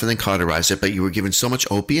foot off and then cauterize it, but you were given so much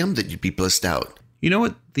opium that you'd be blissed out. You know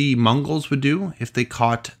what the Mongols would do if they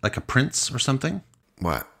caught like a prince or something?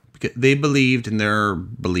 What? Because they believed in their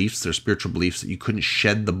spiritual beliefs, that you couldn't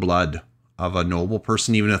shed the blood of a noble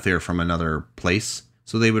person, even if they're from another place.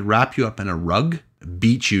 So they would wrap you up in a rug,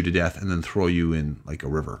 beat you to death, and then throw you in like a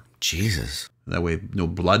river. Jesus. That way, no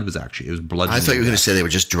blood was actually, it was blood. I thought you were going to say they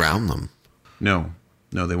would just drown them. No,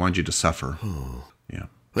 they wanted you to suffer. Oh. Yeah.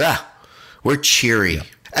 Yeah. We're cheery. Yeah.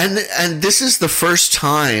 And this is the first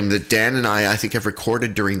time that Dan and I think, have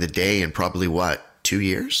recorded during the day in probably, 2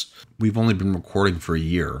 years? We've only been recording for a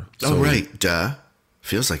year. So. Oh, right. Duh.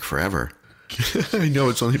 Feels like forever. I know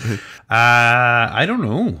it's only been... I don't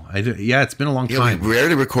know. It's been a long time. We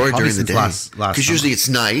rarely record during the day. Because usually it's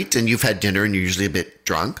night and you've had dinner and you're usually a bit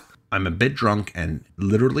drunk. I'm a bit drunk, and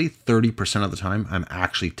literally 30% of the time, I'm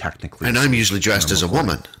actually technically... And I'm usually dressed as a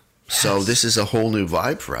woman. Yes. So this is a whole new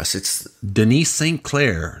vibe for us. It's Denise St.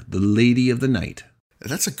 Clair, the Lady of the Night.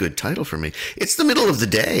 That's a good title for me. It's the middle of the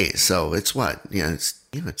day, so it's what?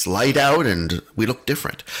 It's light out and we look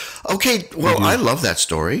different. Okay, well, I love that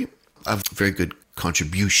story. A very good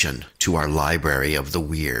contribution to our library of the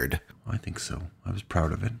weird. I think so. I was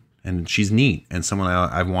proud of it. And she's neat, and someone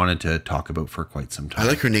I've wanted to talk about for quite some time. I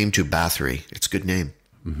like her name too, Bathory. It's a good name.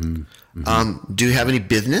 Do you have any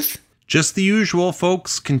business? Just the usual,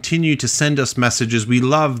 folks. Continue to send us messages. We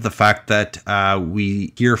love the fact that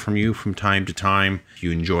we hear from you from time to time. If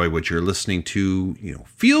you enjoy what you're listening to,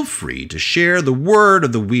 feel free to share the word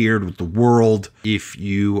of the weird with the world. If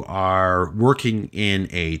you are working in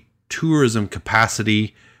a tourism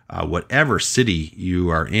capacity, whatever city you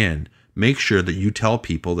are in, make sure that you tell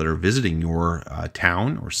people that are visiting your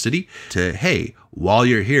town or city hey, while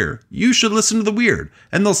you're here, you should listen to The Weird.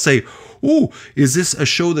 And they'll say, oh, is this a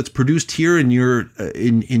show that's produced here in your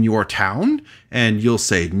in your town? And you'll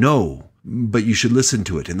say, no, but you should listen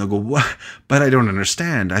to it. And they'll go, what? But I don't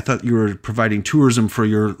understand. I thought you were providing tourism for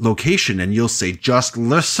your location. And you'll say, just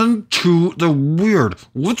listen to The Weird.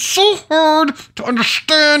 What's so hard to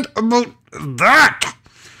understand about that?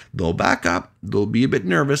 They'll back up. They'll be a bit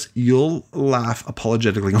nervous. You'll laugh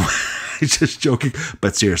apologetically. Just joking.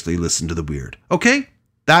 But seriously, listen to The Weird. Okay?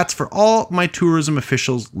 That's for all my tourism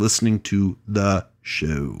officials listening to the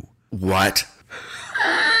show. What?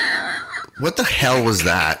 What the hell was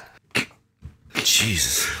that?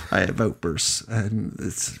 Jesus. I have outbursts. And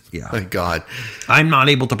it's, My God. I'm not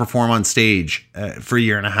able to perform on stage for a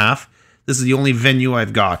year and a half. This is the only venue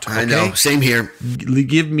I've got. Okay? I know. Same here.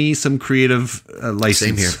 Give me some creative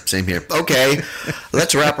license. Same here. Okay.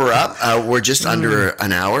 Let's wrap her up. We're just under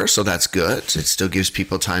an hour, so that's good. It still gives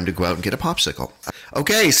people time to go out and get a popsicle.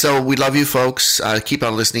 Okay. So we love you folks. Keep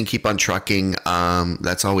on listening. Keep on trucking.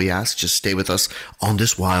 That's all we ask. Just stay with us on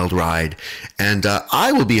this wild ride. And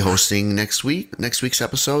I will be hosting next week's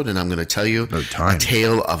episode, and I'm going to tell you a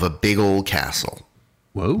tale of a big old castle.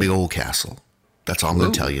 Whoa. Big old castle. That's all I'm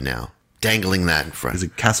going to tell you now. dangling that in front. Is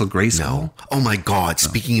it Castle Grayskull? No. Oh my God.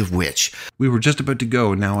 Speaking of which. We were just about to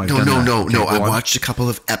go. Now I've done No. I watched a couple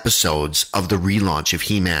of episodes of the relaunch of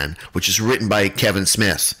He-Man, which is written by Kevin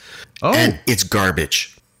Smith. Oh. And it's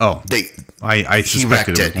garbage. Oh. I he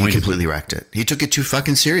wrecked it. He completely wrecked it. He took it too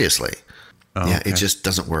fucking seriously. Oh, yeah, okay. It just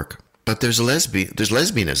doesn't work. But there's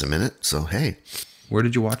lesbianism in it, so hey. Where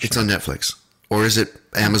did you watch it? It's on Netflix. Or is it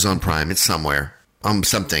Amazon Prime? It's somewhere.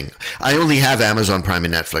 Something. I only have Amazon Prime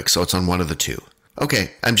and Netflix, so it's on one of the two.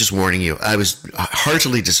 Okay, I'm just warning you. I was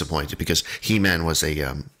heartily disappointed because He-Man was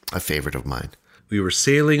a favorite of mine. We were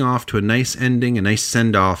sailing off to a nice ending, a nice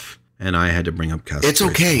send-off, and I had to bring up Castle. It's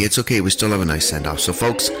okay. It's okay. We still have a nice send-off. So,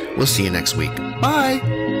 folks, we'll see you next week.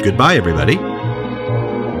 Bye. Goodbye, everybody.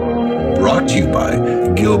 Brought to you by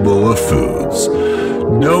Gilboa Foods,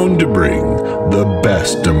 known to bring the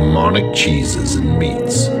best demonic cheeses and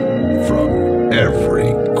meats from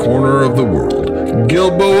every corner of the world.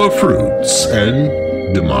 Gilboa Fruits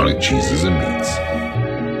and demonic cheeses and meats.